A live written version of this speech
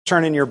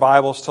turn in your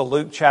Bibles to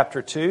Luke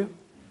chapter 2.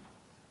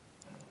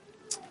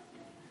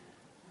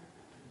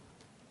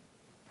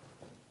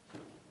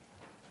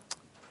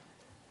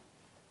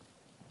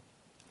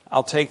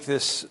 I'll take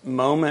this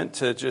moment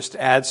to just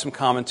add some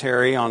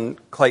commentary on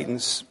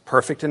Clayton's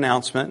perfect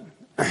announcement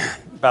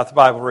about the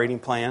Bible reading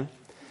plan.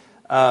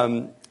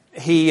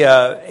 He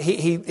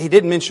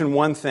did mention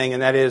one thing,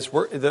 and that is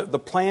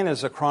the plan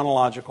is a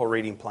chronological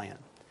reading plan.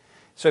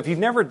 So if you've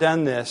never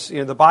done this,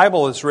 the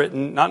Bible is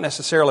written not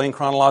necessarily in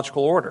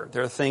chronological order.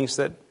 There are things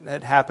that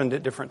happened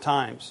at different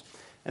times.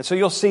 And so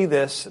you'll see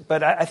this,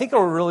 but I think it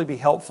will really be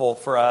helpful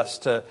for us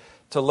to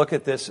look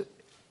at this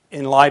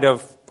in light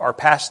of our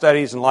past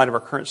studies, in light of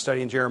our current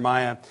study in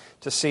Jeremiah,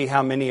 to see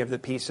how many of the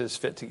pieces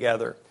fit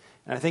together.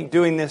 And I think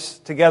doing this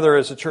together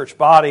as a church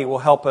body will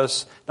help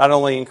us not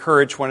only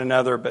encourage one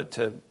another, but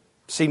to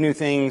see new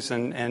things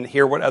and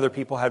hear what other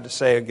people have to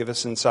say and give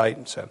us insight.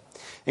 And so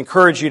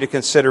encourage you to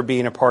consider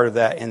being a part of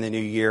that in the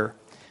new year.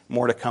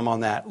 More to come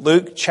on that.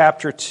 Luke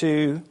chapter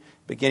 2,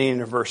 beginning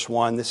in verse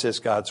 1, this is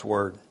God's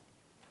Word.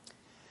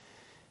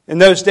 In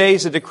those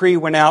days, a decree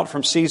went out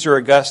from Caesar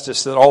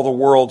Augustus that all the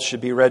world should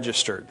be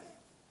registered.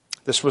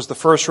 This was the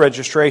first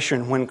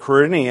registration when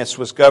Quirinius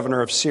was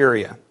governor of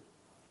Syria.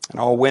 And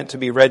all went to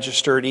be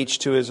registered, each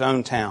to his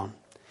own town.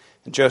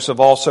 And Joseph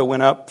also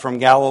went up from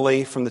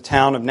Galilee, from the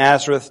town of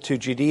Nazareth to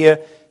Judea,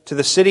 to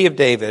the city of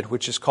David,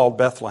 which is called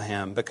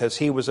Bethlehem, because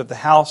he was of the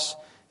house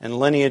and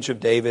lineage of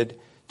David,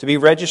 to be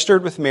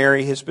registered with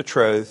Mary, his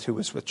betrothed, who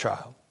was with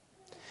child.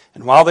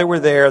 And while they were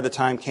there, the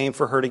time came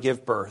for her to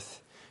give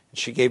birth. And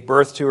she gave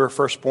birth to her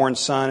firstborn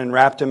son, and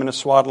wrapped him in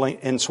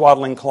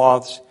swaddling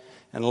cloths,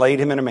 and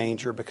laid him in a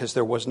manger, because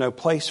there was no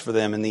place for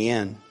them in the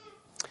inn.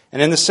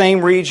 And in the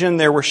same region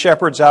there were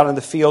shepherds out in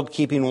the field,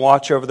 keeping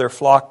watch over their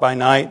flock by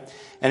night.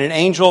 And an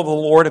angel of the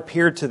Lord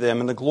appeared to them,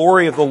 and the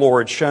glory of the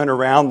Lord shone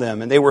around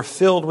them, and they were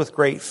filled with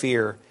great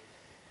fear.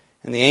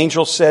 And the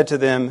angel said to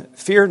them,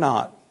 "Fear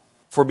not,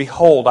 for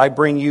behold, I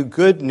bring you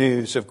good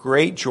news of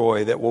great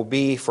joy that will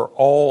be for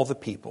all the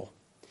people.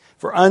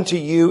 For unto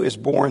you is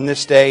born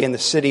this day in the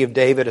city of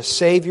David a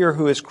Savior,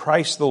 who is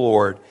Christ the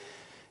Lord.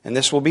 And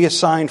this will be a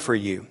sign for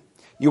you.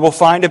 You will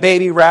find a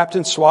baby wrapped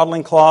in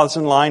swaddling cloths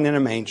and lying in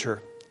a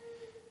manger."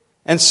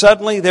 And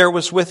suddenly there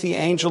was with the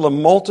angel a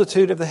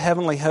multitude of the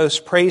heavenly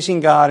host, praising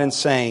God and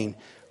saying,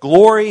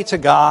 "Glory to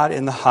God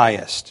in the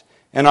highest,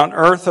 and on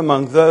earth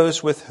among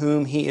those with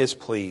whom he is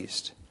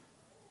pleased."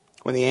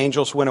 When the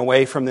angels went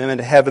away from them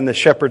into heaven, the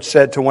shepherds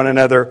said to one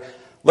another,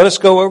 "Let us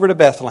go over to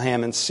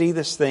Bethlehem and see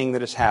this thing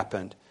that has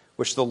happened,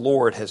 which the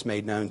Lord has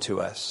made known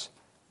to us."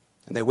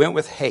 And they went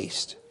with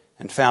haste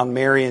and found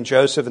Mary and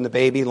Joseph and the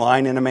baby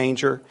lying in a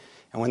manger.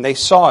 And when they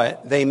saw it,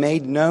 they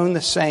made known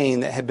the saying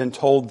that had been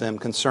told them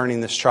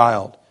concerning this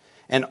child.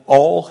 And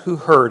all who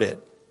heard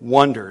it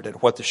wondered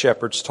at what the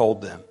shepherds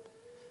told them.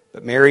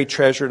 But Mary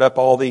treasured up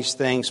all these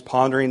things,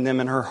 pondering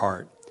them in her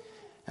heart.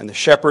 And the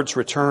shepherds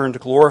returned,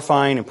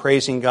 glorifying and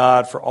praising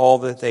God for all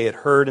that they had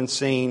heard and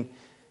seen,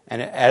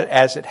 and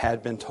as it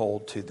had been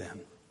told to them.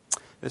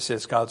 This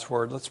is God's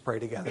Word. Let's pray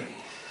together.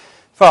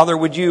 Father,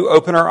 would you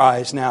open our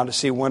eyes now to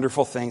see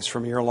wonderful things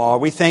from your law?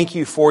 We thank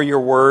you for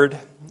your Word,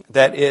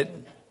 that it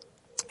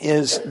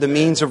is the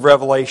means of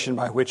revelation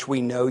by which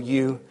we know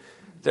you,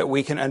 that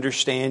we can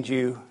understand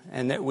you,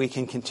 and that we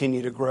can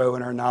continue to grow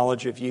in our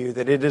knowledge of you,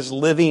 that it is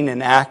living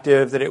and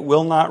active, that it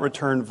will not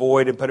return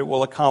void, but it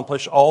will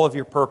accomplish all of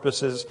your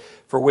purposes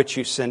for which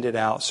you send it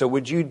out. So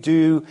would you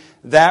do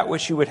that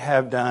which you would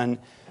have done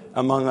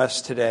among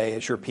us today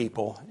as your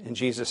people? In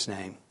Jesus'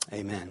 name,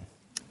 amen.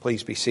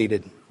 Please be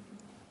seated.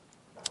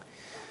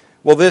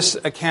 Well, this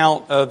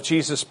account of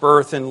Jesus'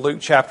 birth in Luke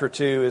chapter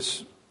 2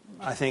 is,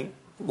 I think,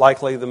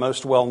 likely the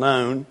most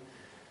well-known,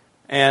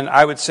 and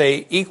I would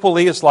say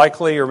equally as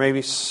likely, or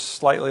maybe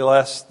slightly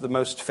less, the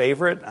most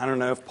favorite. I don't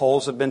know if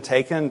polls have been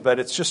taken, but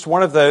it's just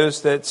one of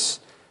those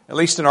that's, at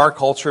least in our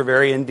culture,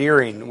 very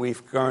endearing.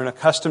 We've grown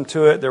accustomed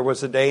to it. There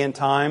was a day and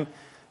time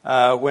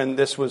when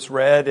this was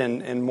read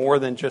in more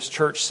than just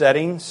church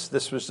settings.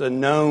 This was a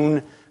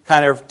known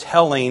kind of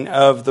telling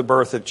of the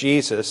birth of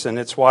Jesus, and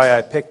it's why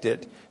I picked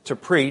it to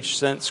preach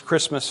since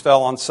Christmas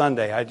fell on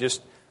Sunday. I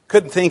just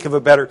couldn't think of a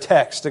better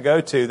text to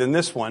go to than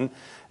this one,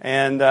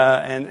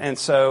 and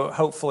so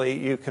hopefully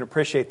you can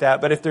appreciate that.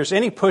 But if there's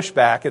any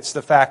pushback, it's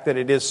the fact that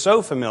it is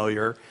so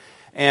familiar,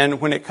 and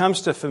when it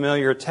comes to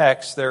familiar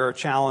texts, there are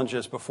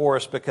challenges before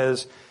us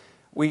because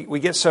we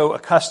get so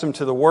accustomed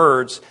to the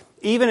words.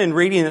 Even in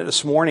reading it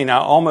this morning, I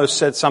almost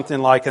said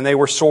something like, "and they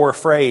were sore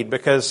afraid,"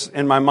 because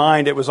in my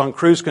mind it was on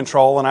cruise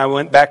control, and I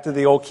went back to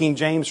the old King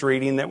James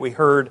reading that we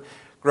heard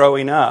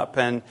growing up.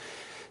 And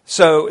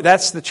so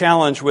that's the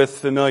challenge with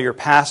familiar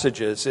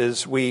passages,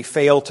 is we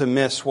fail to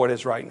miss what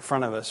is right in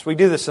front of us. We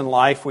do this in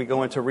life. We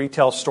go into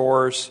retail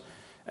stores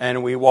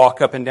and we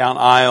walk up and down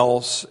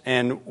aisles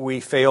and we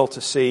fail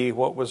to see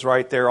what was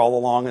right there all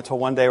along until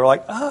one day we're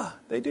like,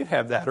 they do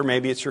have that. Or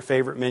maybe it's your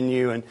favorite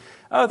menu and,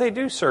 they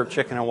do serve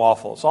chicken and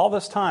waffles. All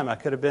this time I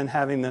could have been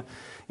having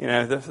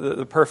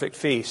the perfect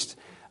feast.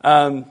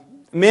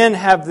 Men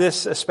have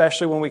this,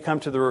 especially when we come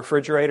to the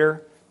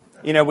refrigerator.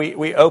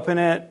 we open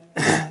it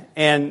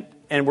and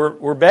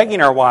we're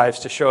begging our wives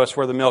to show us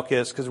where the milk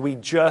is because we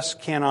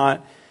just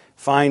cannot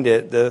find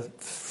it. The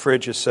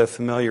fridge is so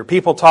familiar.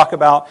 People talk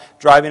about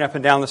driving up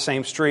and down the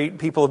same street.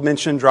 People have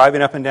mentioned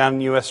driving up and down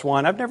US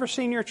 1. I've never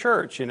seen your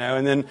church, and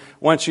then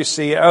once you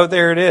see, oh,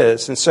 there it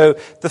is. And so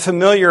the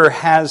familiar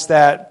has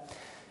that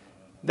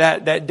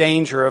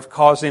danger of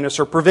causing us,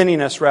 or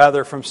preventing us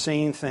rather, from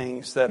seeing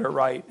things that are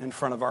right in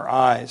front of our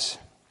eyes.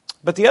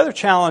 But the other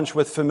challenge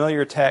with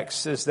familiar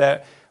texts is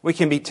that we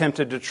can be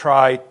tempted to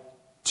try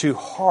too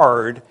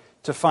hard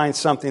to find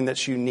something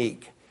that's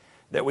unique,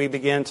 that we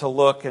begin to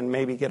look and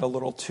maybe get a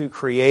little too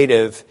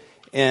creative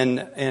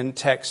in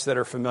texts that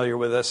are familiar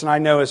with us. And I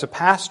know as a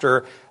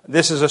pastor,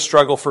 this is a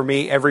struggle for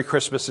me every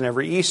Christmas and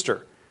every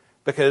Easter,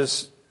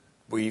 because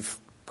we've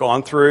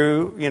gone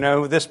through,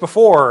 this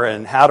before,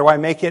 and how do I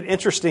make it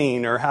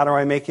interesting, or how do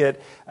I make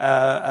it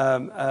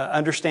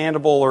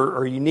understandable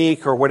or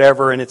unique or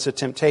whatever, and it's a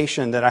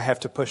temptation that I have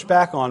to push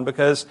back on,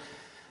 because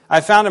I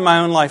found in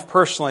my own life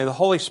personally, the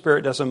Holy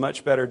Spirit does a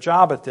much better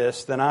job at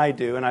this than I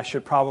do, and I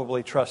should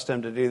probably trust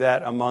Him to do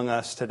that among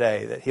us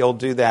today, that He'll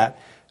do that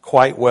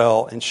quite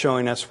well in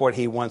showing us what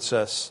He wants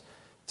us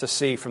to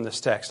see from this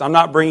text. I'm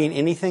not bringing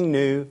anything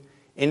new,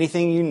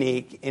 anything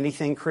unique,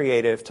 anything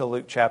creative to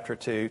Luke chapter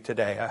 2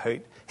 today. I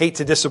hate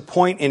to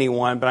disappoint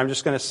anyone, but I'm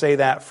just going to say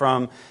that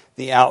from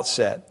the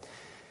outset.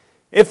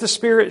 If the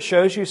Spirit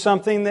shows you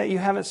something that you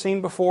haven't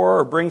seen before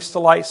or brings to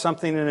light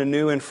something in a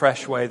new and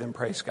fresh way, then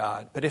praise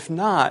God. But if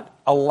not,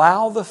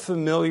 allow the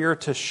familiar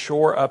to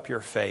shore up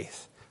your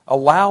faith.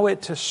 Allow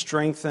it to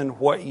strengthen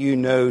what you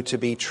know to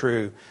be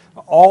true.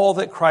 All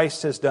that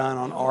Christ has done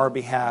on our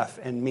behalf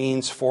and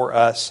means for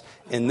us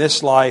in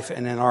this life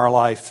and in our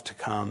life to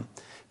come.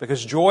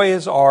 Because joy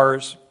is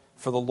ours,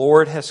 for the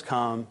Lord has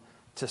come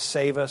to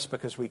save us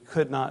because we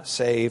could not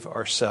save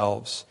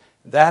ourselves.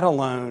 That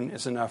alone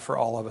is enough for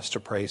all of us to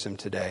praise Him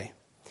today.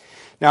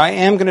 Now, I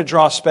am going to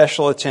draw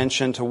special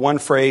attention to one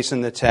phrase in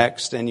the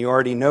text, and you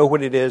already know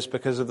what it is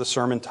because of the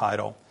sermon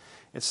title.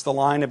 It's the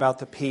line about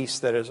the peace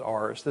that is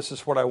ours. This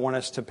is what I want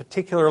us to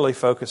particularly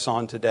focus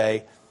on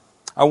today.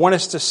 I want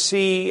us to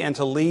see and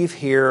to leave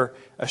here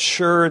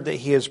assured that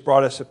He has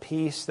brought us a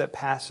peace that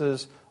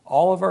passes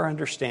all of our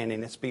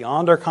understanding. It's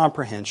beyond our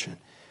comprehension,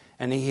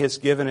 and He has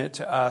given it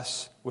to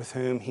us with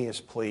whom He is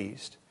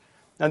pleased.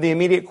 Now, the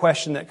immediate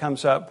question that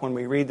comes up when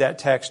we read that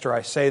text, or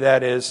I say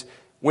that, is,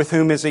 with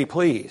whom is He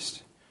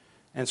pleased?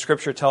 And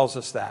Scripture tells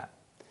us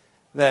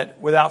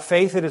that without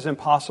faith it is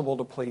impossible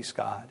to please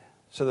God.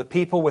 So the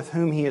people with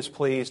whom He is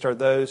pleased are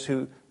those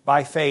who,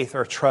 by faith,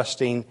 are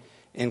trusting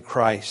in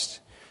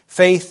Christ.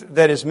 Faith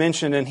that is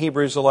mentioned in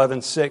Hebrews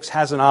 11:6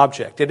 has an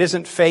object. It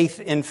isn't faith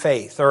in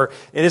faith, or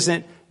it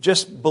isn't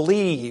just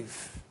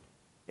believe.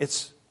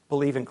 It's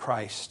believe in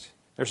Christ.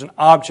 There's an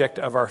object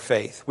of our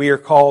faith. We are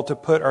called to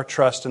put our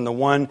trust in the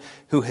one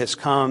who has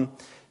come,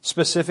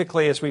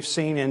 specifically, as we've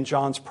seen in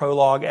John's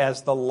prologue,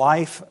 as the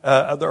light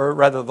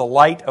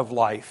of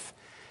life.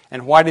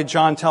 And why did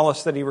John tell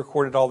us that he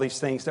recorded all these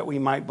things? That we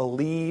might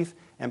believe,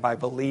 and by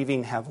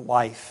believing have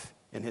life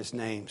in His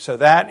name. So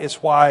that is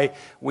why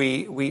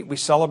we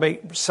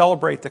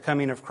celebrate the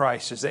coming of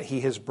Christ, is that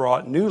He has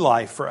brought new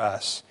life for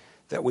us,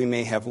 that we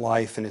may have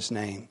life in His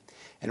name.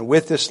 And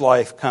with this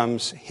life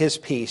comes His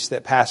peace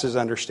that passes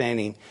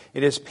understanding.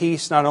 It is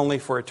peace not only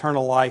for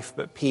eternal life,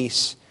 but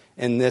peace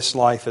in this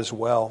life as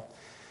well.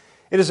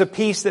 It is a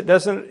peace that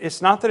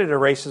it's not that it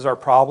erases our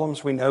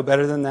problems, we know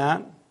better than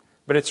that,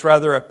 but it's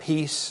rather a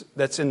peace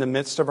that's in the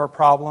midst of our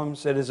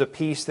problems. It is a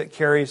peace that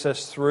carries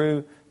us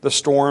through the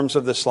storms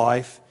of this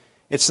life.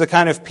 It's the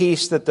kind of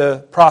peace that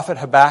the prophet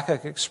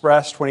Habakkuk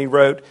expressed when he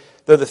wrote,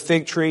 "Though the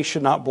fig tree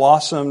should not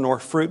blossom, nor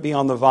fruit be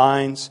on the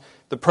vines,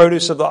 the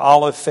produce of the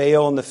olive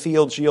fail, and the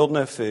fields yield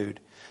no food.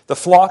 The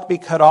flock be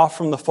cut off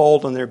from the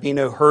fold, and there be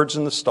no herds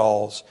in the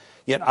stalls.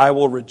 Yet I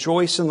will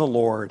rejoice in the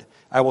Lord.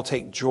 I will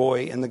take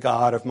joy in the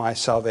God of my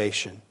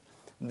salvation."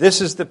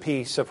 This is the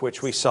peace of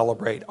which we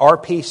celebrate. Our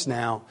peace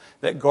now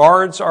that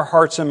guards our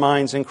hearts and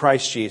minds in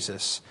Christ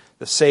Jesus,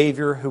 the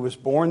Savior who was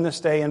born this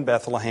day in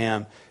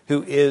Bethlehem,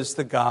 who is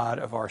the God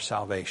of our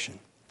salvation.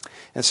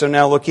 And so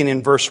now looking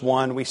in verse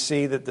 1, we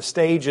see that the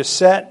stage is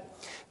set.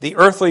 The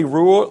earthly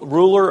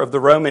ruler of the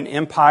Roman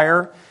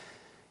Empire,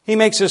 he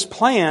makes his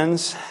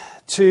plans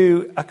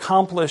to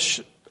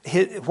accomplish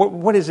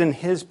what is in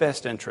his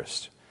best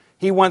interest.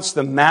 He wants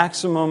the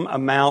maximum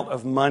amount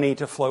of money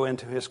to flow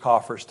into his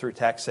coffers through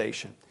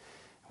taxation.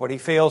 What he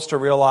fails to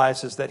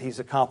realize is that he's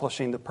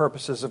accomplishing the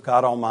purposes of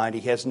God Almighty.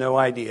 He has no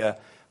idea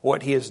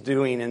what he is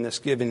doing in this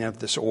giving of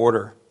this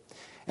order.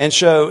 And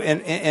so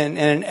in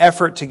an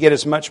effort to get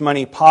as much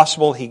money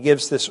possible, he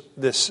gives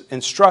this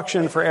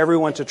instruction for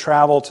everyone to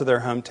travel to their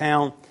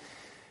hometown.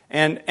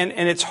 And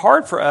it's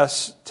hard for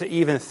us to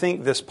even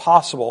think this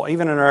possible,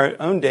 even in our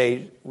own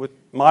day with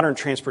modern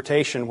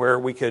transportation, where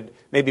we could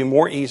maybe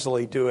more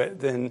easily do it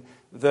than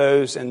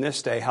those in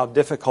this day, how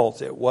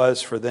difficult it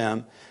was for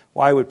them.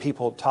 Why would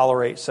people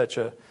tolerate such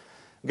a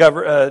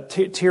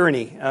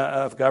tyranny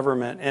of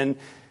government? And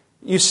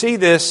you see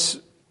this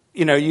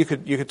you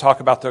could talk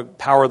about the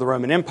power of the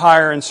Roman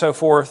Empire and so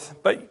forth,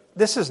 but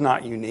this is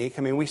not unique.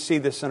 I mean, we see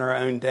this in our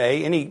own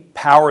day. Any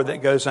power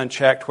that goes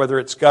unchecked, whether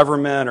it's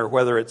government or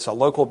whether it's a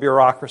local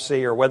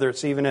bureaucracy or whether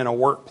it's even in a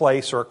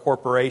workplace or a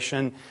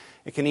corporation,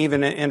 it can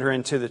even enter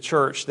into the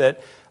church,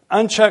 that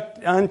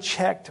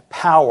unchecked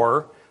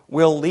power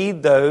will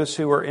lead those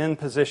who are in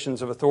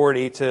positions of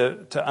authority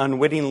to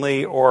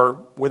unwittingly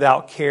or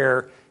without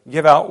care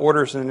give out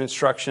orders and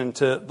instruction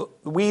to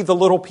we, the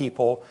little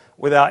people,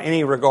 without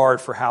any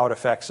regard for how it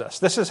affects us.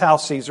 This is how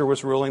Caesar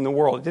was ruling the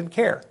world. He didn't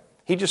care.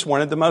 He just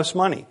wanted the most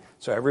money.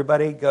 So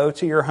everybody go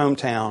to your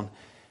hometown.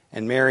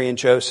 And Mary and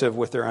Joseph,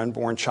 with their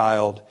unborn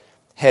child,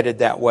 headed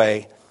that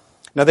way.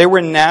 Now they were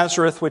in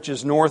Nazareth, which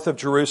is north of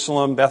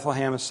Jerusalem.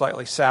 Bethlehem is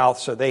slightly south,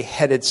 so they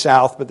headed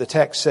south. But the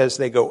text says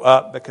they go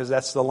up because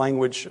that's the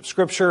language of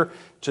Scripture.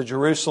 To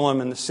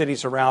Jerusalem and the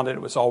cities around it,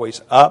 it was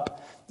always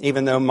up.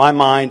 Even though in my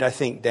mind, I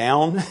think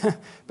down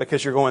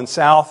because you're going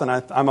south. And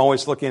I'm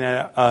always looking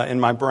at it in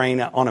my brain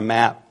on a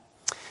map.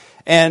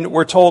 And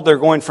we're told they're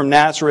going from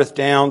Nazareth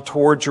down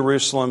toward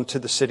Jerusalem to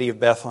the city of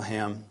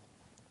Bethlehem.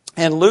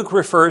 And Luke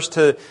refers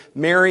to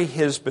Mary,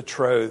 his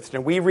betrothed.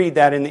 And we read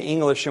that in the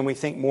English and we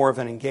think more of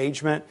an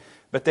engagement,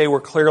 but they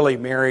were clearly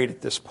married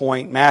at this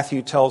point.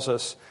 Matthew tells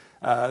us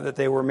that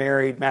they were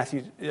married.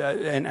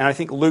 And I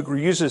think Luke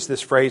uses this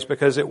phrase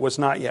because it was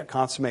not yet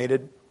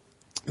consummated.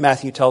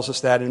 Matthew tells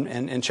us that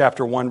in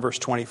chapter 1, verse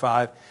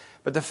 25.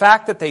 But the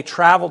fact that they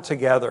traveled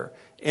together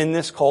in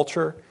this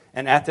culture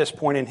and at this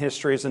point in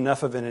history is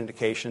enough of an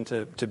indication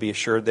to be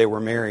assured they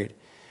were married.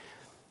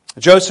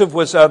 Joseph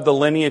was of the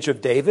lineage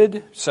of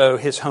David, so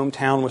his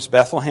hometown was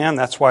Bethlehem.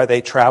 That's why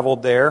they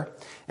traveled there.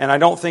 And I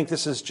don't think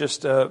this is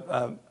just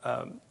a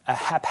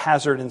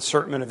haphazard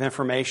insertment of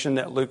information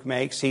that Luke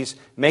makes. He's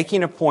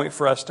making a point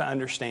for us to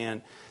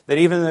understand that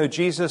even though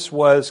Jesus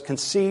was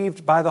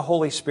conceived by the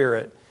Holy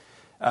Spirit,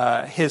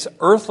 his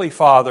earthly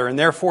father, and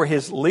therefore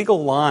his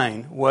legal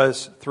line,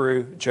 was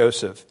through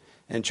Joseph.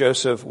 And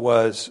Joseph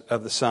was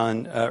of the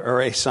son,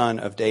 or a son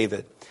of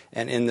David.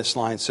 And in this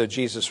line, so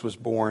Jesus was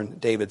born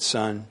David's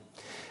son.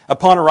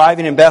 Upon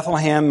arriving in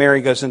Bethlehem,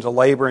 Mary goes into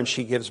labor and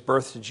she gives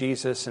birth to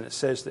Jesus. And it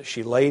says that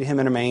she laid him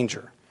in a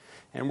manger.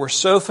 And we're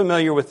so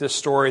familiar with this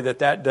story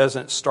that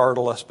doesn't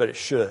startle us, but it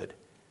should.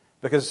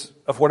 Because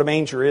of what a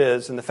manger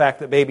is and the fact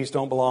that babies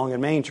don't belong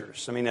in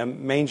mangers. I mean, a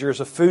manger is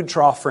a food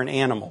trough for an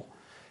animal.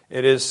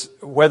 It is,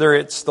 whether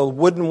it's the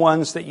wooden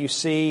ones that you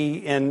see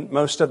in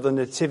most of the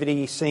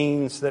nativity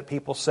scenes that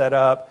people set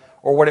up,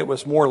 or what it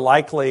was more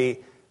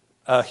likely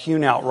a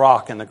hewn out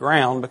rock in the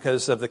ground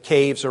because of the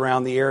caves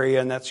around the area,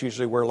 and that's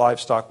usually where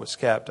livestock was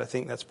kept. I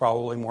think that's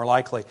probably more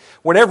likely.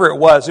 Whatever it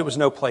was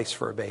no place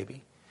for a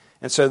baby.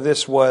 And so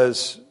this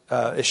was,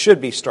 it should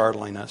be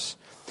startling us.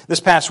 This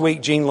past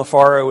week, Gene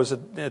LaFaro was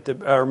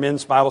at our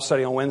men's Bible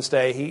study on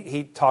Wednesday.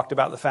 He talked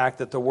about the fact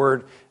that the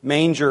word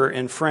manger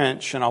in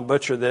French, and I'll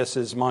butcher this,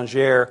 is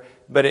manger,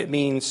 but it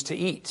means to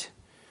eat.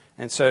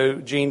 And so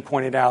Gene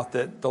pointed out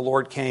that the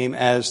Lord came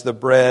as the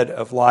bread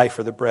of life,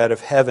 or the bread of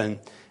heaven,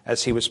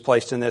 as he was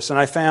placed in this. And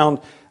I found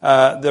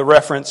the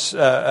reference,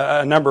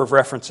 a number of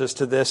references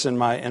to this in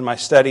my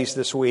studies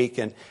this week,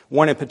 and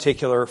one in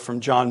particular from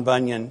John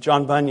Bunyan.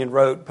 John Bunyan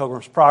wrote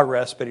Pilgrim's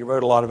Progress, but he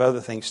wrote a lot of other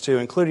things too,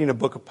 including a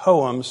book of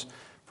poems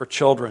for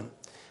children.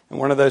 And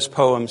one of those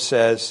poems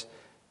says,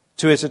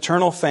 "To his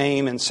eternal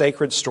fame and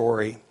sacred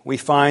story, we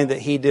find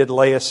that he did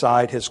lay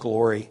aside his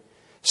glory,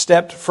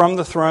 stepped from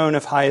the throne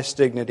of highest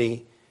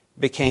dignity,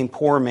 became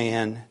poor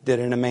man, did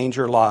in a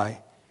manger lie.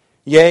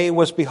 Yea,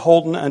 was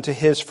beholden unto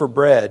his for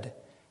bread,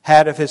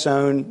 had of his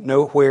own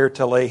nowhere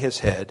to lay his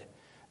head.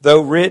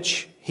 Though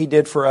rich, he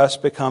did for us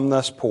become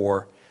thus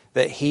poor,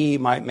 that he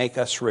might make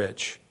us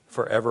rich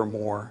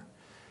forevermore."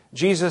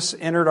 Jesus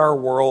entered our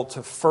world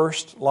to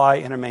first lie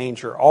in a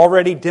manger,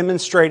 already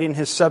demonstrating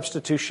his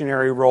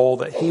substitutionary role,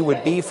 that he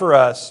would be for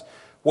us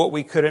what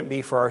we couldn't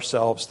be for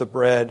ourselves, the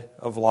bread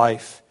of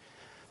life.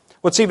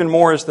 What's even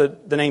more is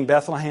that the name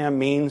Bethlehem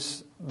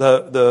means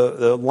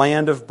the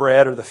land of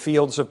bread, or the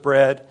fields of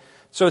bread.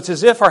 So it's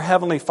as if our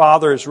Heavenly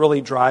Father is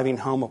really driving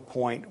home a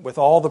point with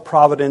all the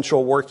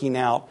providential working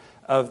out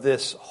of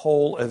this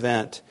whole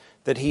event,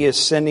 that he is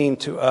sending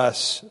to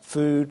us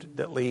food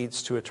that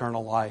leads to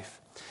eternal life.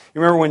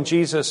 You remember when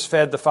Jesus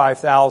fed the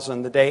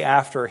 5,000, the day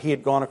after he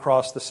had gone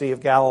across the Sea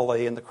of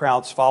Galilee and the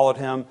crowds followed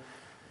him.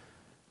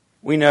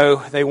 We know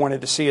they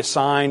wanted to see a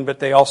sign, but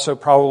they also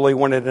probably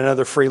wanted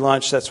another free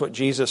lunch. That's what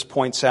Jesus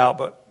points out.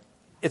 But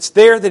it's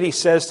there that he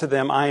says to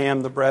them, "I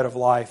am the bread of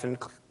life," and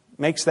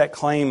makes that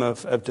claim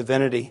of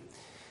divinity.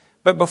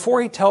 But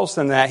before he tells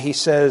them that, he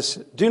says,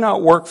 "Do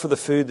not work for the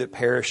food that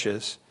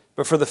perishes,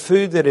 but for the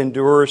food that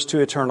endures to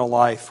eternal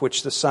life,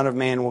 which the Son of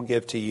Man will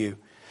give to you.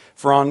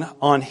 For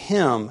on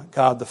him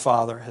God the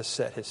Father has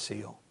set his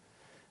seal."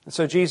 And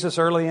so Jesus,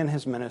 early in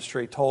his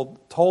ministry, told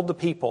the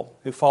people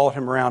who followed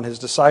him around, his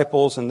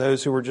disciples and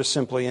those who were just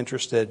simply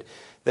interested,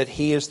 that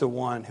he is the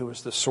one who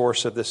is the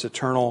source of this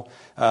eternal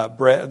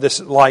bread, this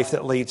life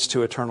that leads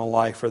to eternal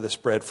life, or this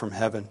bread from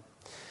heaven.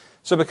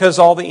 So because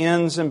all the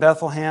inns in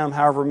Bethlehem,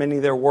 however many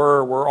there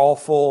were all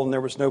full and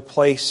there was no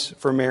place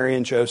for Mary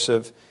and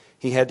Joseph,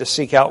 he had to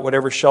seek out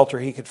whatever shelter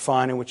he could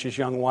find in which his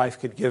young wife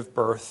could give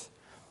birth.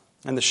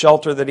 And the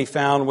shelter that he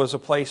found was a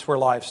place where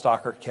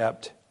livestock are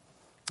kept.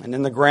 And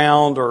in the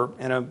ground or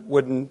in a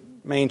wooden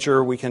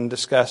manger, we can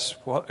discuss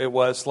what it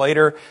was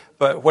later,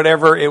 but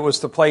whatever, it was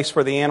the place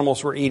where the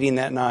animals were eating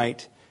that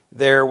night.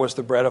 There was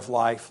the bread of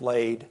life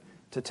laid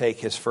to take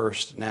his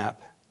first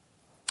nap.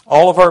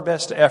 All of our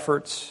best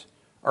efforts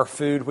are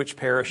food which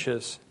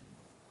perishes.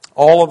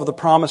 All of the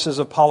promises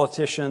of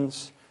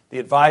politicians, the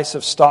advice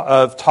of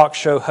talk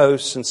show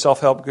hosts and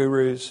self-help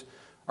gurus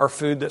are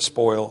food that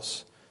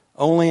spoils.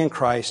 Only in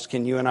Christ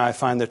can you and I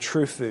find the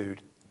true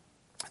food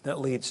that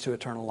leads to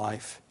eternal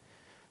life.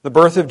 The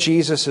birth of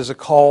Jesus is a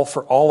call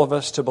for all of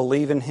us to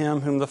believe in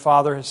Him whom the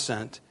Father has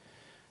sent,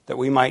 that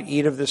we might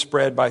eat of this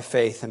bread by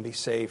faith and be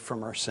saved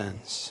from our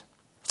sins.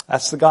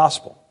 That's the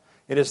gospel.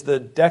 It is the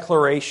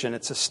declaration,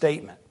 it's a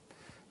statement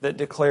that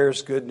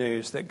declares good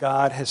news that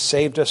God has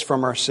saved us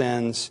from our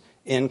sins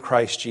in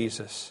Christ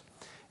Jesus.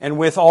 And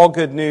with all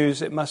good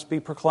news, it must be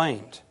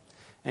proclaimed.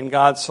 And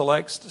God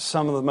selects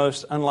some of the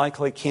most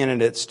unlikely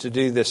candidates to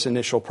do this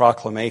initial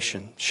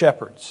proclamation.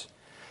 Shepherds.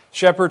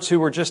 Shepherds who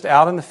were just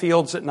out in the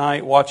fields at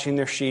night watching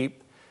their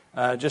sheep,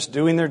 just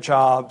doing their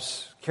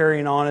jobs,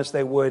 carrying on as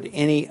they would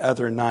any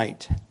other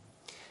night.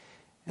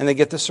 And they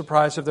get the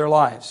surprise of their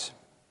lives.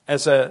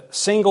 As a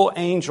single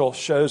angel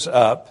shows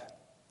up,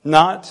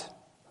 not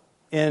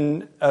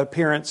in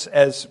appearance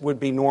as would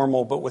be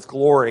normal, but with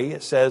glory,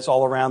 it says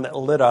all around, that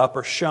lit up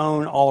or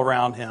shone all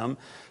around him.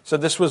 So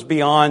this was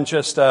beyond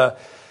just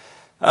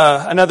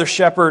another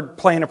shepherd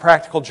playing a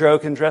practical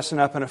joke and dressing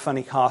up in a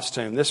funny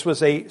costume. This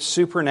was a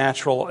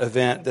supernatural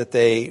event that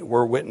they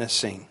were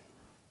witnessing.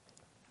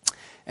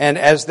 And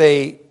as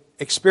they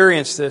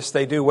experience this,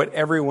 they do what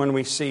everyone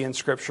we see in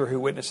Scripture who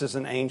witnesses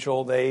an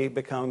angel, they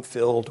become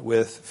filled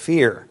with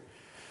fear.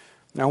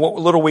 Now, what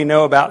little we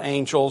know about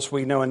angels,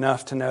 we know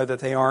enough to know that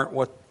they aren't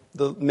what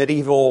the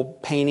medieval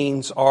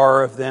paintings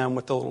are of them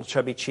with the little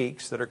chubby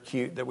cheeks that are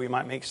cute that we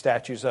might make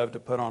statues of to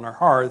put on our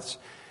hearths.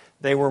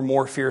 They were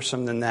more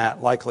fearsome than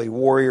that, likely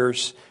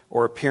warriors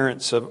or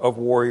appearance of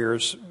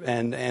warriors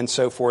and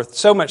so forth.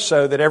 So much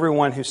so that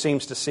everyone who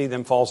seems to see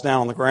them falls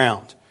down on the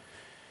ground.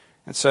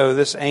 And so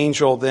this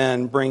angel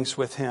then brings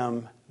with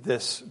him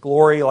this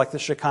glory, like the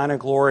Shekinah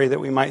glory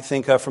that we might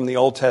think of from the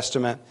Old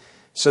Testament,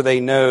 so they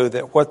know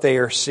that what they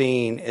are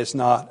seeing is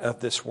not of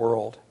this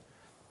world.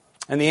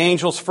 And the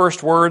angel's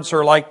first words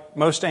are like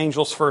most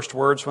angels' first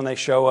words when they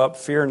show up,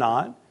 fear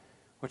not,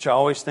 which I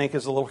always think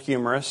is a little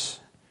humorous.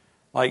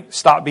 Like,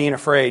 stop being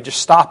afraid.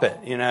 Just stop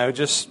it,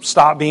 just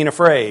stop being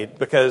afraid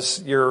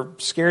because you're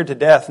scared to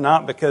death,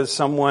 not because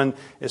someone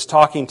is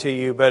talking to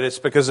you, but it's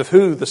because of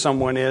who the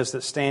someone is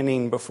that's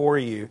standing before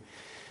you.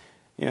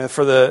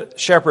 For the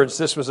shepherds,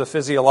 this was a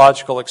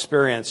physiological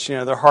experience.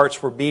 Their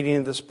hearts were beating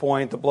at this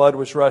point, the blood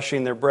was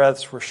rushing, their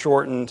breaths were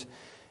shortened,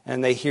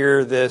 and they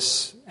hear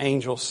this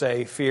angel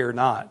say, fear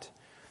not.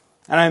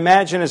 And I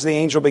imagine as the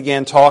angel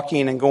began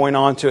talking and going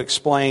on to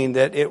explain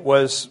that it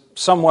was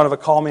somewhat of a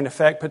calming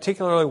effect,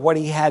 particularly what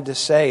he had to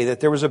say, that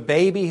there was a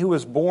baby who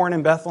was born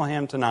in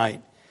Bethlehem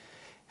tonight,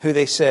 who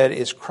they said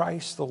is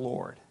Christ the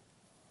Lord.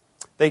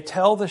 They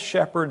tell the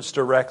shepherds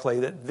directly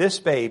that this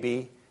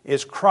baby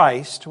is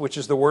Christ, which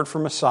is the word for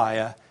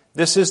Messiah.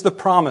 This is the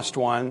promised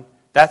one.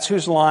 That's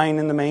who's lying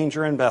in the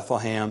manger in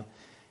Bethlehem.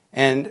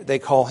 And they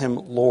call him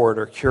Lord,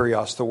 or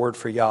Kyrios, the word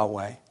for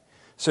Yahweh.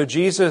 So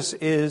Jesus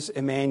is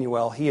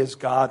Emmanuel. He is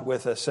God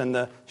with us. And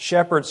the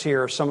shepherds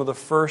here are some of the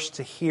first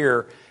to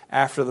hear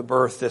after the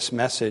birth this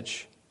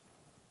message.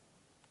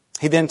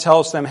 He then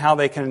tells them how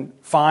they can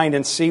find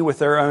and see with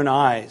their own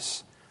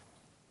eyes.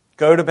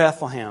 Go to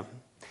Bethlehem.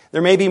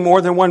 There may be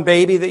more than one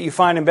baby that you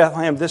find in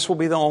Bethlehem. This will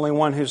be the only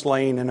one who's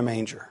laying in a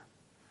manger.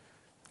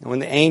 And when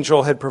the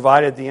angel had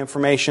provided the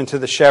information to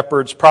the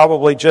shepherds,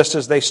 probably just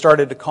as they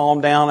started to calm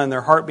down and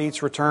their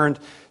heartbeats returned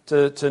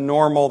to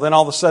normal, then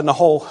all of a sudden a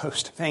whole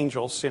host of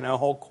angels, a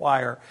whole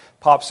choir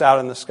pops out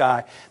in the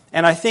sky.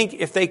 And I think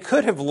if they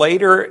could have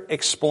later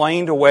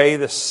explained away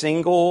the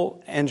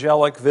single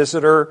angelic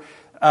visitor,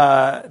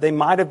 they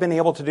might have been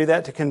able to do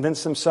that to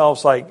convince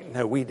themselves,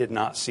 no, we did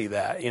not see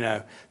that.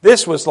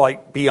 This was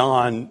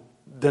beyond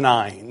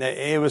denying.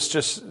 It was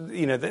just,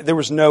 there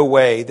was no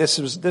way. This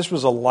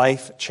was a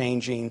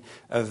life-changing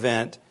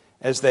event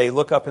as they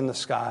look up in the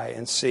sky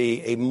and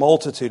see a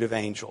multitude of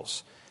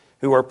angels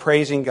who are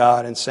praising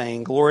God and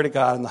saying, glory to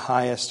God in the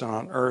highest, and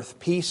on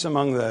earth peace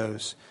among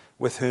those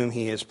with whom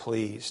He is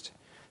pleased.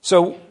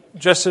 So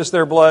just as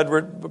their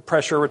blood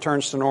pressure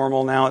returns to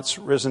normal, now it's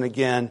risen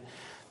again.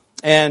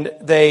 And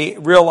they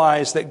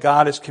realize that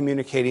God is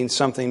communicating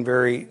something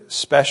very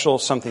special,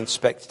 something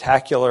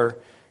spectacular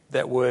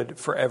that would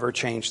forever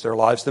change their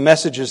lives. The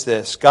message is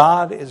this: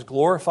 God is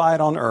glorified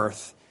on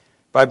earth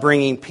by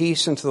bringing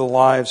peace into the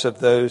lives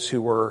of those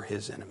who were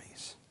His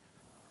enemies.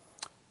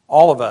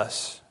 All of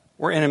us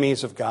were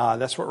enemies of God.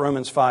 That's what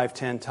Romans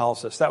 5:10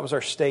 tells us. That was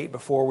our state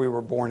before we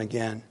were born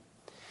again.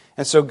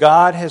 And so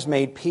God has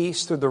made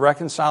peace through the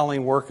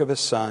reconciling work of His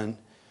Son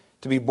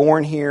to be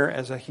born here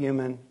as a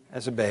human,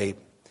 as a babe,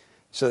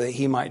 so that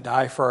He might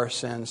die for our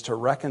sins to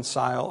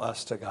reconcile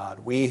us to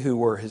God, we who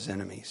were His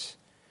enemies.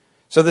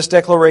 So this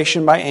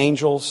declaration by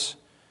angels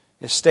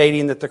is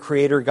stating that the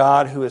Creator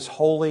God, who is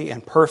holy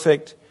and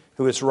perfect,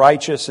 who is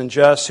righteous and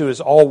just, who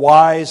is all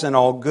wise and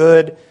all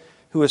good,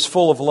 who is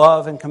full of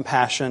love and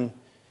compassion,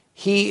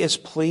 He is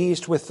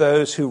pleased with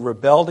those who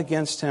rebelled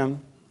against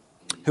Him,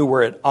 who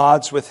were at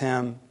odds with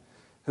Him,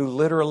 who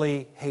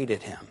literally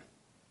hated Him.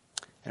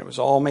 And it was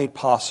all made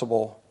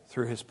possible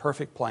through His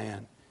perfect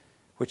plan,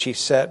 which He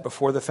set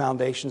before the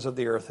foundations of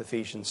the earth,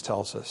 Ephesians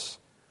tells us.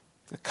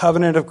 A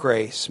covenant of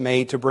grace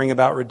made to bring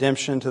about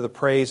redemption to the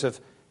praise of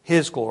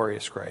His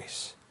glorious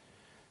grace.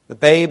 The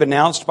babe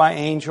announced by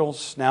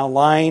angels, now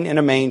lying in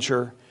a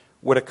manger,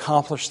 would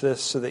accomplish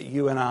this so that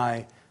you and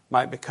I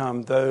might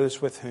become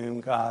those with whom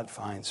God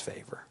finds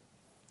favor,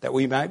 that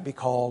we might be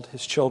called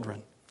His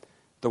children,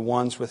 the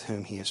ones with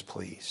whom He is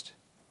pleased.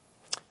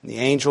 And the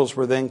angels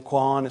were then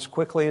gone as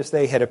quickly as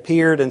they had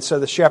appeared, and so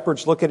the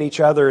shepherds look at each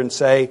other and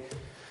say,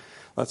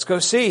 let's go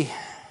see.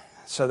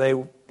 So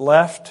they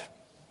left.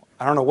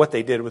 I don't know what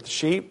they did with the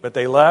sheep, but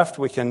they left.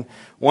 We can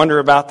wonder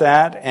about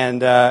that,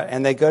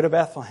 and they go to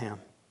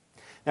Bethlehem.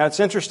 Now, it's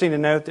interesting to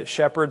note that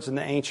shepherds in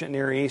the ancient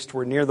Near East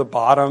were near the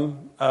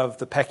bottom of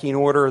the pecking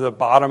order, the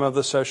bottom of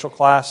the social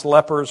class.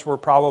 Lepers were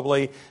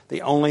probably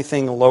the only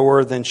thing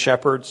lower than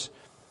shepherds.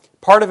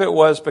 Part of it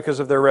was because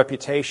of their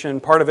reputation.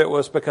 Part of it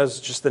was because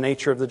of just the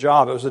nature of the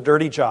job. It was a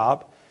dirty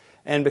job.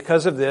 And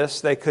because of this,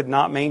 they could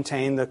not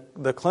maintain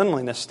the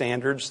cleanliness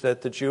standards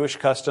that the Jewish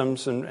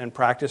customs and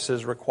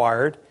practices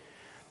required.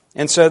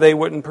 And so they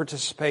wouldn't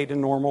participate in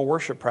normal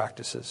worship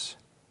practices.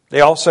 They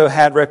also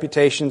had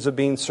reputations of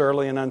being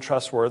surly and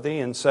untrustworthy,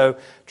 and so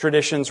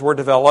traditions were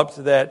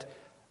developed that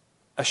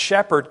a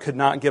shepherd could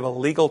not give a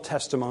legal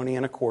testimony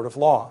in a court of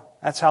law.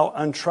 That's how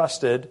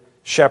untrusted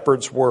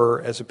shepherds were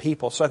as a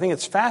people. So I think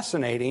it's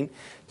fascinating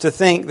to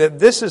think that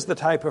this is the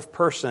type of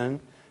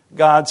person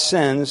God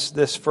sends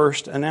this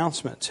first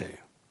announcement to.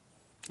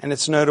 And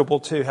it's notable,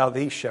 too, how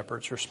these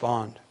shepherds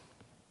respond.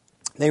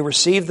 They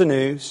receive the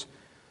news,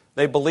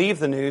 they believe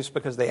the news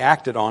because they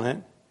acted on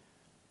it,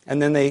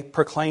 and then they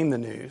proclaimed the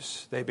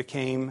news. They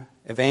became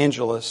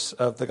evangelists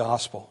of the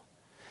gospel.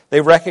 They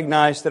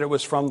recognized that it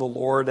was from the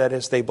Lord, that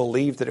is, they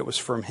believed that it was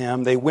from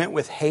Him. They went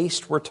with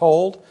haste, we're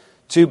told,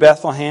 to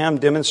Bethlehem,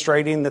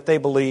 demonstrating that they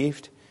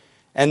believed.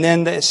 And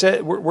then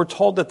we're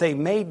told that they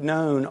made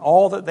known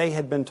all that they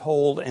had been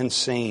told and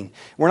seen.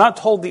 We're not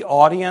told the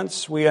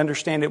audience. We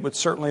understand it would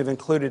certainly have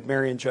included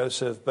Mary and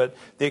Joseph, but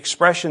the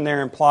expression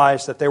there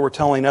implies that they were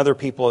telling other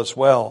people as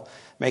well,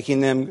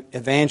 making them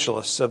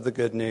evangelists of the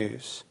good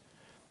news.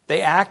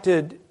 They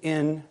acted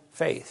in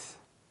faith.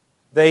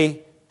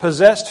 They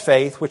possessed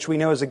faith, which we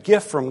know is a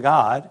gift from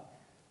God.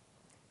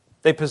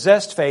 They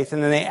possessed faith,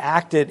 and then they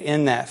acted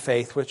in that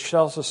faith, which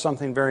tells us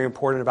something very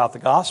important about the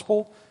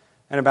gospel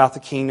and about the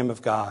kingdom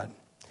of God.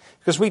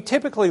 Because we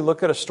typically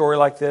look at a story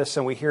like this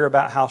and we hear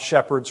about how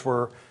shepherds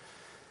were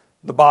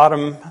the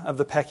bottom of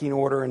the pecking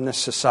order in this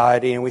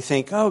society, and we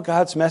think, oh,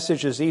 God's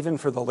message is even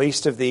for the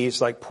least of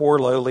these, like poor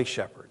lowly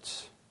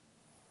shepherds.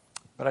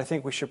 But I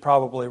think we should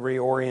probably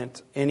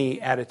reorient any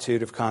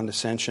attitude of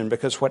condescension,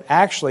 because what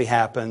actually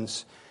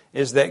happens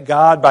is that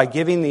God, by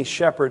giving these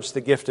shepherds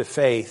the gift of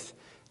faith,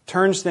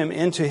 turns them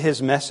into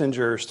His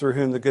messengers through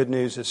whom the good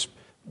news has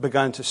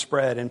begun to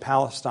spread in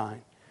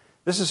Palestine.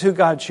 This is who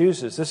God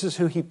chooses. This is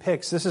who He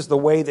picks. This is the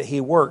way that He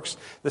works.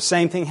 The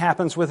same thing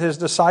happens with His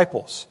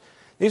disciples.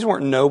 These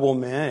weren't noble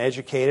men,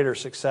 educated or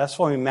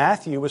successful. I mean,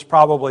 Matthew was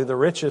probably the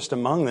richest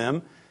among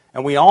them,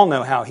 and we all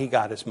know how he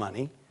got his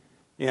money.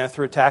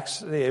 Through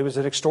tax, it was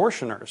an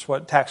extortioner, is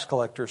what tax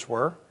collectors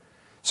were.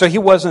 So he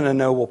wasn't a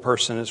noble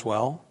person as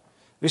well.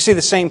 We see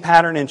the same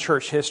pattern in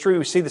church history.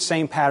 We see the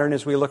same pattern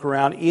as we look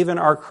around, even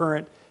our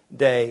current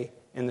day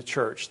in the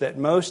church, that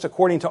most,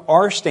 according to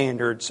our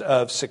standards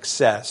of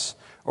success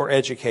or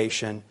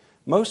education,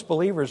 most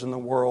believers in the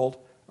world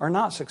are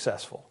not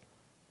successful,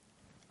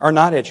 are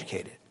not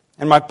educated.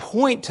 And my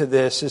point to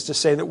this is to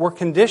say that we're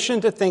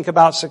conditioned to think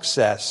about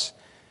success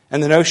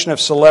and the notion of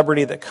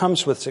celebrity that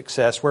comes with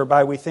success,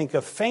 whereby we think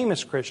of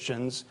famous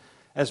Christians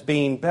as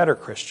being better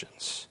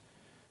Christians.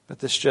 But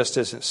this just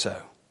isn't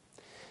so.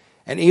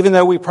 And even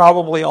though we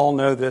probably all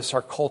know this,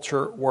 our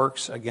culture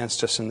works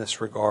against us in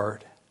this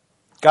regard.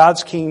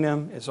 God's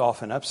kingdom is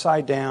often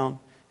upside down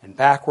and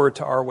backward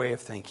to our way of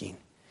thinking,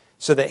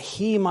 so that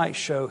He might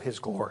show His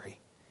glory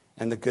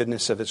and the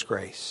goodness of His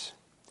grace.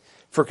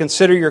 For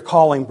consider your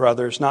calling,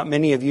 brothers. Not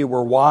many of you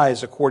were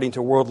wise according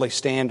to worldly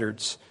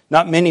standards.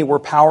 Not many were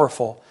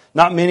powerful.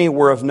 Not many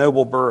were of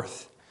noble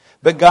birth.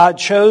 But God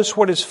chose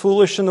what is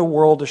foolish in the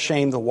world to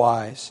shame the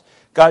wise.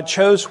 God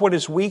chose what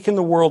is weak in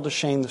the world to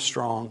shame the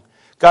strong.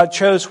 God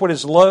chose what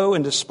is low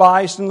and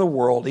despised in the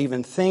world,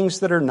 even things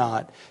that are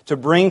not, to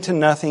bring to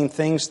nothing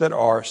things that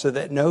are, so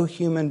that no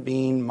human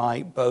being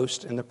might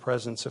boast in the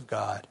presence of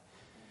God.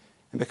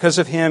 And because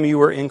of Him you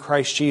were in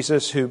Christ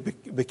Jesus, who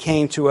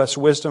became to us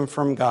wisdom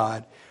from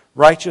God,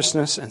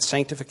 righteousness and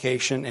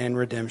sanctification and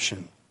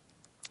redemption.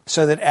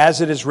 So that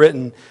as it is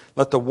written,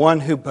 let the one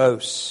who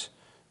boasts,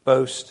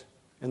 boast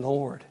in the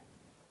Lord.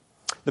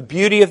 The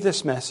beauty of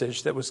this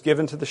message that was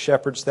given to the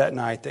shepherds that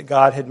night, that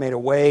God had made a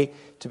way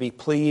to be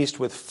pleased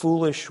with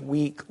foolish,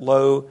 weak,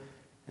 low,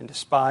 and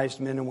despised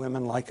men and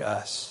women like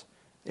us,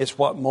 is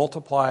what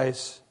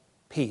multiplies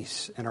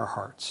peace in our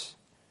hearts.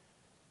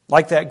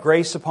 Like that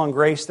grace upon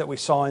grace that we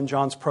saw in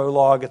John's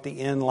prologue at the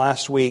end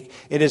last week,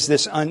 it is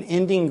this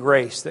unending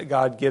grace that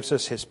God gives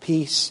us His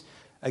peace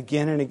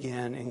again and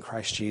again in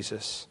Christ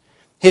Jesus.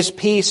 His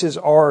peace is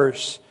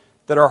ours,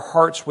 that our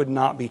hearts would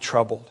not be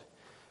troubled,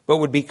 but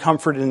would be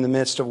comforted in the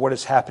midst of what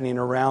is happening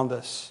around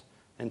us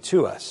and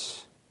to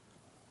us.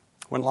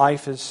 When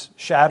life is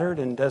shattered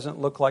and doesn't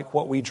look like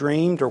what we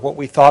dreamed or what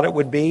we thought it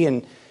would be,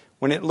 and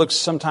when it looks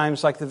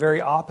sometimes like the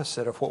very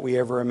opposite of what we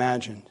ever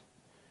imagined.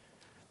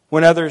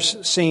 When others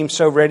seem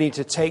so ready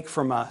to take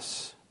from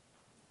us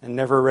and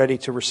never ready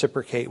to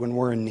reciprocate when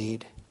we're in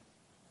need.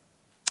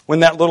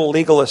 When that little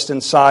legalist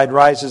inside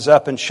rises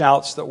up and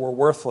shouts that we're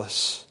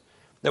worthless,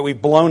 that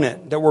we've blown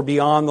it, that we're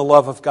beyond the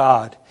love of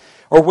God.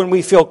 Or when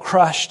we feel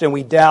crushed and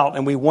we doubt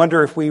and we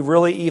wonder if we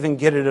really even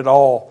get it at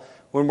all.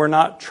 When we're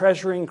not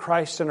treasuring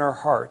Christ in our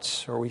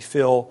hearts, or we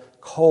feel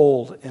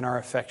cold in our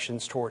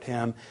affections toward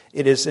Him.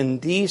 It is in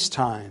these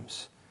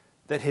times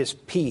that His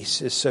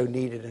peace is so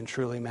needed and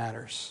truly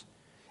matters.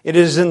 It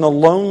is in the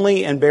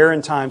lonely and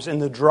barren times, in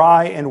the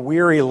dry and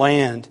weary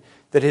land,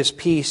 that His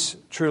peace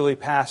truly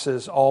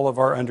passes all of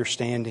our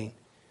understanding.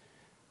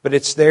 But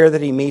it's there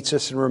that He meets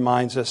us and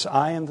reminds us,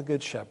 I am the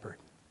good shepherd.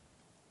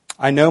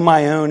 I know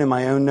my own and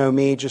my own know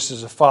me, just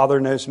as a father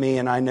knows me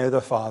and I know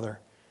the Father.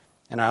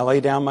 And I lay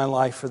down my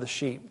life for the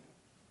sheep.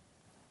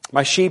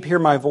 My sheep hear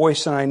my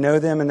voice and I know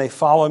them and they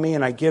follow me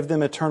and I give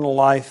them eternal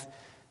life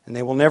and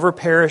they will never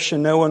perish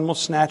and no one will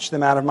snatch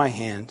them out of my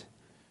hand.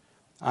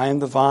 I am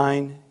the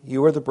vine,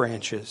 you are the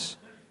branches.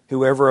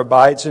 Whoever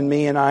abides in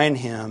me and I in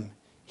him,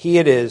 he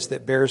it is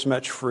that bears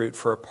much fruit,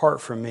 for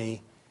apart from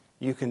me,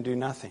 you can do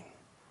nothing.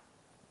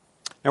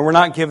 Now, we're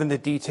not given the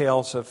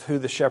details of who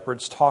the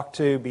shepherds talked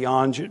to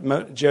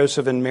beyond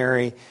Joseph and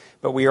Mary,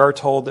 but we are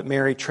told that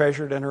Mary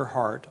treasured in her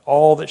heart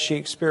all that she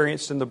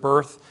experienced in the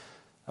birth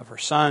of her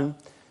son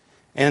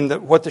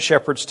and what the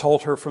shepherds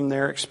told her from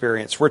their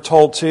experience. We're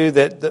told, too,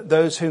 that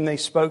those whom they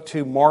spoke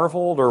to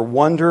marveled or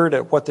wondered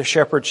at what the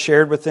shepherds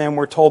shared with them.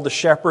 We're told the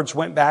shepherds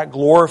went back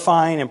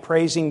glorifying and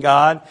praising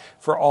God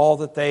for all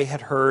that they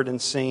had heard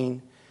and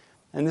seen.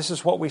 And this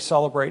is what we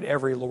celebrate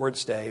every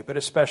Lord's Day, but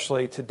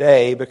especially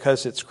today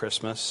because it's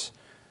Christmas,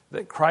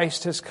 that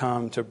Christ has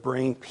come to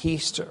bring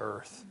peace to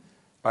earth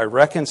by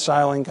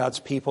reconciling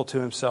God's people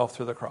to Himself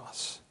through the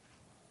cross.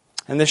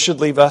 And this should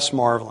leave us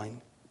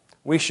marveling.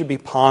 We should be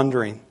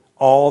pondering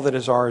all that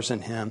is ours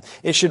in Him.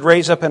 It should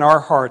raise up in our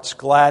hearts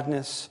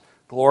gladness,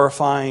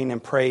 glorifying,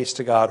 and praise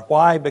to God.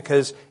 Why?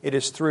 Because it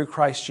is through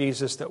Christ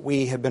Jesus that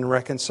we have been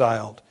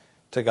reconciled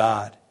to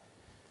God.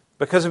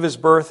 Because of His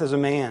birth as a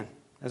man,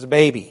 as a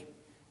baby,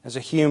 as a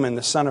human,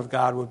 the Son of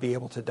God would be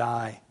able to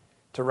die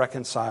to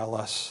reconcile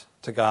us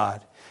to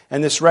God.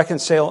 And this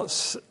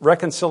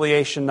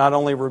reconciliation not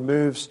only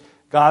removes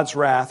God's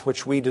wrath,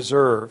 which we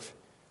deserve,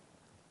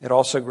 it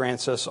also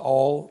grants us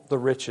all the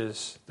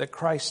riches that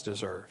Christ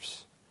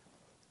deserves.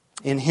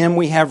 In Him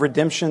we have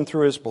redemption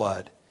through His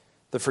blood,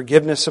 the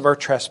forgiveness of our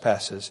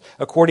trespasses,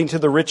 according to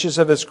the riches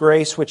of His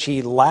grace, which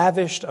He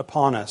lavished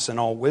upon us in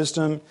all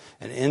wisdom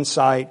and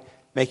insight,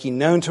 making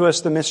known to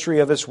us the mystery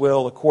of His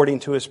will according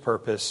to His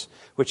purpose,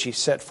 which He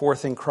set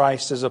forth in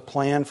Christ as a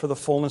plan for the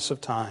fullness of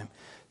time,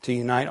 to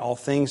unite all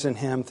things in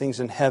Him, things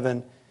in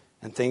heaven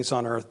and things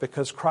on earth.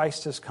 Because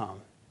Christ has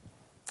come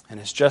and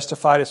has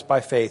justified us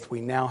by faith, we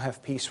now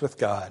have peace with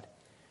God.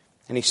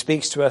 And He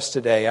speaks to us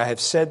today, I have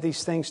said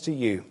these things to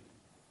you,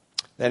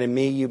 that in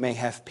me you may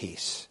have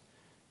peace.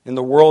 In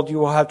the world you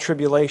will have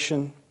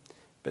tribulation,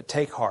 but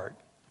take heart,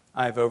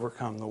 I have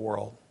overcome the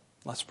world.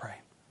 Let's pray.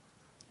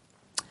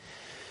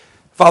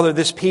 Father,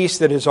 this peace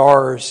that is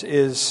ours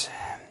is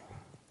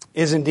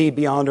indeed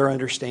beyond our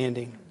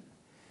understanding.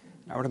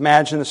 I would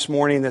imagine this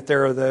morning that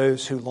there are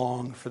those who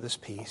long for this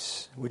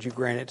peace. Would you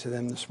grant it to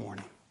them this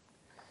morning?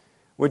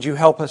 Would you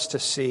help us to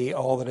see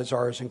all that is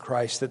ours in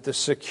Christ, that the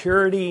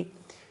security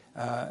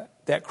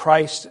that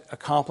Christ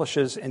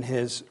accomplishes in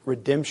His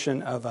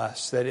redemption of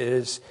us, that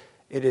it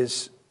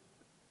is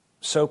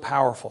so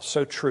powerful,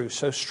 so true,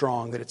 so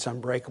strong that it's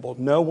unbreakable.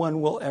 No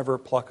one will ever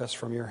pluck us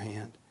from your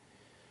hand.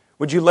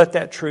 Would you let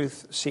that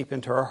truth seep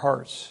into our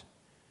hearts,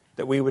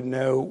 that we would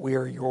know we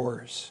are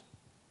yours,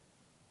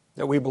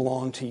 that we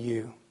belong to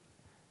you,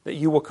 that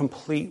you will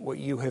complete what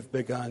you have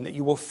begun, that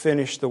you will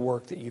finish the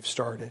work that you've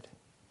started.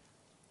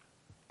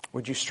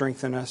 Would you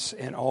strengthen us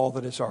in all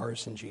that is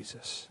ours in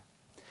Jesus?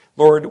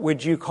 Lord,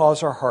 would you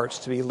cause our hearts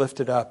to be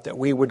lifted up, that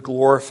we would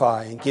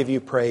glorify and give you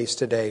praise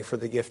today for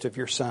the gift of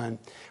your Son?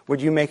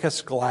 Would you make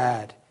us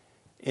glad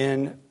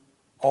in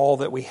all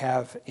that we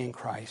have in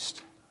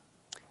Christ?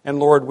 And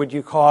Lord, would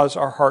you cause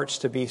our hearts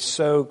to be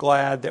so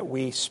glad that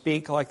we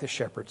speak like the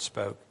shepherd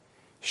spoke,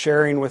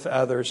 sharing with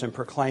others and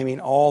proclaiming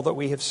all that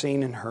we have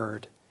seen and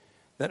heard.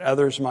 that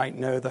others might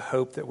know the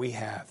hope that we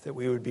have, that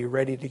we would be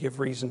ready to give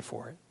reason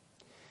for it.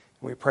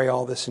 And we pray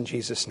all this in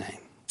Jesus' name.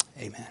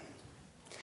 Amen.